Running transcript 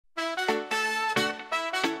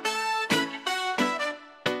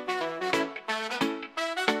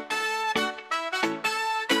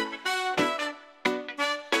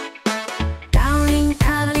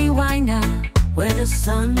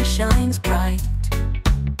bright.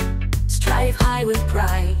 Strive high with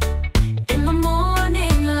pride. In the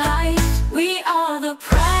morning light, we are the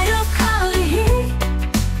pride of Kalihi,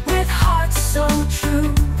 with hearts so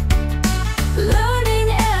true. Learning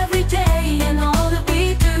every day in all that we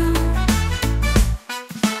do.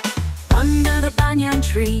 Under the banyan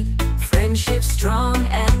tree, friendship strong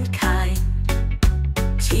and kind.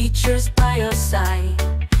 Teachers by our side,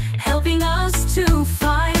 helping us to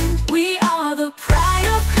find. We are the pride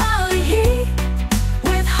of Kalihi,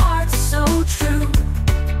 with hearts so true.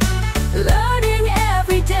 Learning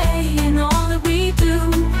every day in all that we do.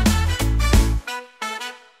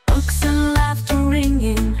 Books and laughter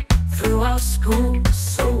ringing through our school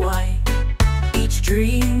so wide. Each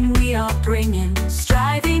dream we are bringing,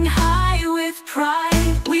 striving high with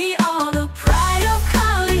pride. We are the pride of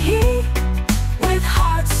Kalihi, with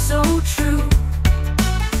hearts so true.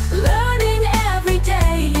 Learning every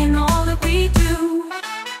day in all that we do.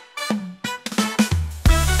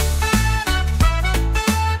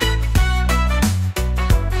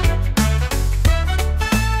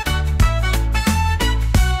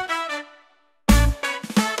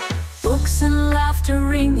 Books and laughter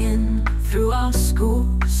ringing through our school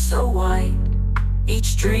so wide.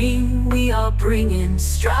 Each dream we are bringing,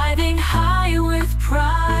 striving high with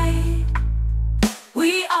pride.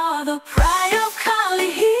 We are the pride of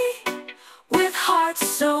Kalihi, with hearts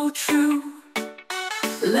so true.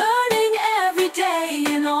 Learning every day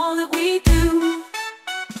in all that we do.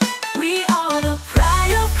 We are the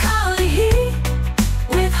pride of Kalihi,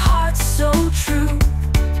 with hearts so true.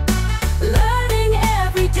 Learning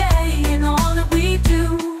every day in all that we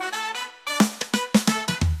do.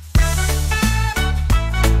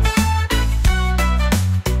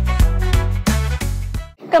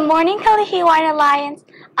 Good morning, Kalihi Wine Alliance.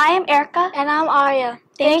 I am Erica. And I'm Arya.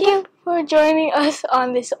 Thank you for joining us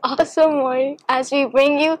on this awesome morning as we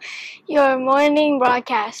bring you your morning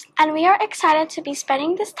broadcast. And we are excited to be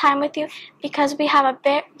spending this time with you because we have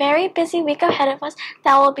a very busy week ahead of us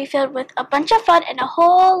that will be filled with a bunch of fun and a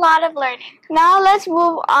whole lot of learning. Now let's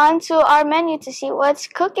move on to our menu to see what's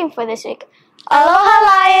cooking for this week. Aloha,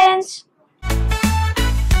 Lions!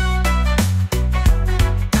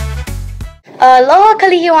 Aloha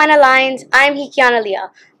Kalihi Wine Alliance, I'm Hikiana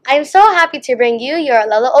Leah. I am so happy to bring you your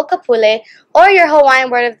Lala Okapule, or your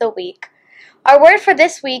Hawaiian word of the week. Our word for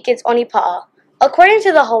this week is onipa'a. According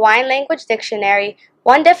to the Hawaiian Language Dictionary,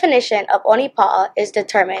 one definition of onipa'a is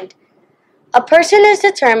determined. A person is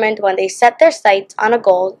determined when they set their sights on a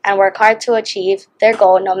goal and work hard to achieve their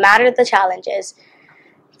goal no matter the challenges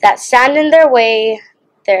that stand in their way.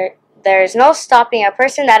 There is no stopping a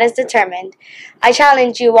person that is determined. I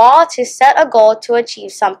challenge you all to set a goal to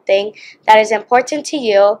achieve something that is important to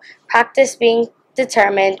you. Practice being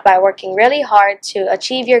determined by working really hard to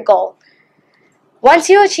achieve your goal. Once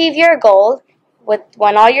you achieve your goal,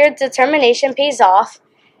 when all your determination pays off,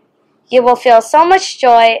 you will feel so much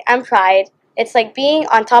joy and pride. It's like being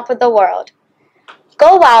on top of the world.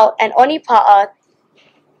 Go out and onipa'a.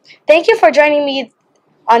 Thank you for joining me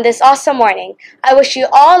on this awesome morning. I wish you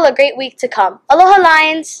all a great week to come. Aloha,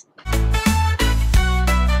 Lions!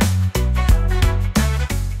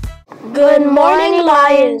 Good morning,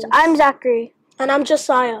 Lions. I'm Zachary. And I'm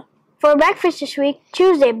Josiah. For breakfast this week,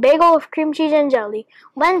 Tuesday, bagel with cream cheese and jelly.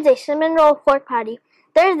 Wednesday, cinnamon roll pork patty.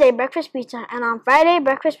 Thursday, breakfast pizza. And on Friday,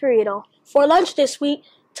 breakfast burrito. For lunch this week,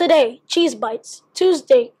 today, cheese bites.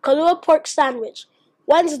 Tuesday, kalua pork sandwich.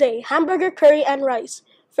 Wednesday, hamburger curry and rice.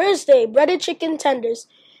 Thursday, breaded chicken tenders.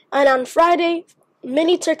 And on Friday,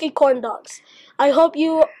 mini turkey corn dogs. I hope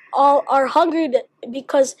you all are hungry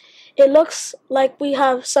because it looks like we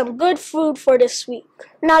have some good food for this week.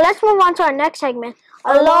 Now let's move on to our next segment.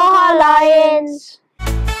 Aloha, Lions!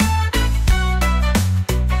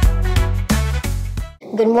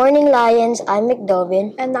 Good morning, Lions. I'm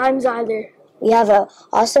McDovin. And I'm Zyler. We have an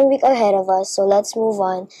awesome week ahead of us, so let's move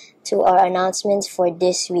on to our announcements for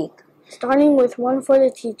this week. Starting with one for the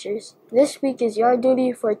teachers. This week is yard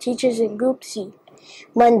duty for teachers in Group C.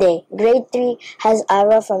 Monday, Grade 3 has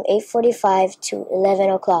IRA from 8:45 to 11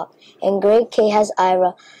 o'clock, and Grade K has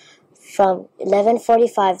IRA from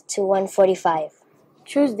 11:45 to 1:45.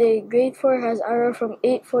 Tuesday, Grade 4 has IRA from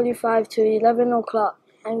 8:45 to 11 o'clock,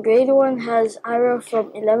 and Grade 1 has IRA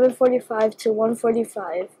from 11:45 to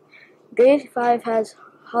 1:45. Grade 5 has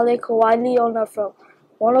Hale Kawai Leona from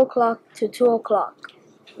 1 o'clock to 2 o'clock.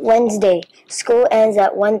 Wednesday, school ends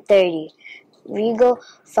at 1:30. Regal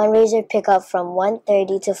fundraiser pickup from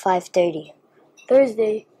 1:30 to 5:30.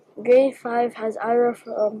 Thursday, Grade 5 has IRA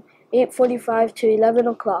from 8:45 to 11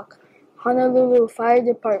 o'clock. Honolulu Fire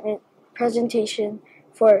Department presentation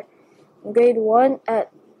for Grade 1 at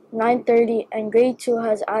 9:30, and grade 2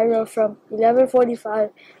 has Ira from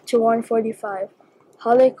 11:45 to 1:45.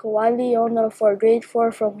 Hale Kawaileona for grade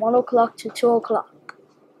 4 from 1 o'clock to 2 o'clock.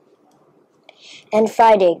 And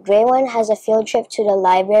Friday, grade 1 has a field trip to the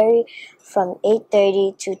library from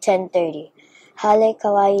 8:30 to 10:30. Hale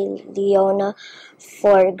Kawaileona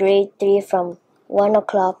for grade 3 from 1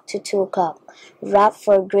 o'clock to 2 o'clock. Rap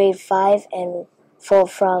for grade 5 and 4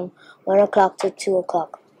 from 1 o'clock to 2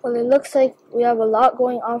 o'clock. Well, it looks like we have a lot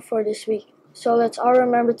going on for this week. So let's all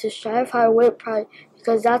remember to strive high with pride,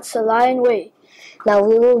 because that's the Lion way. Now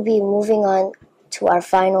we will be moving on to our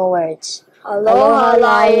final words. Aloha,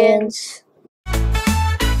 Lions!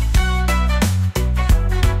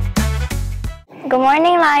 Good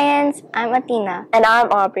morning, Lions. I'm Athena. And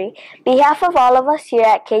I'm Aubrey. On behalf of all of us here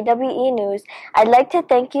at KWE News, I'd like to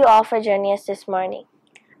thank you all for joining us this morning.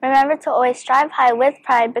 Remember to always strive high with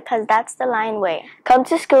pride, because that's the Lion way. Come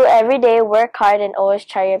to school every day, work hard, and always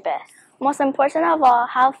try your best. Most important of all,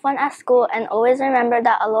 have fun at school and always remember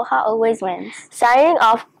that aloha always wins. Signing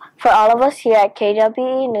off for all of us here at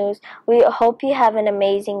KWE News, we hope you have an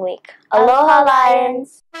amazing week. Aloha,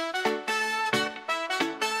 Lions!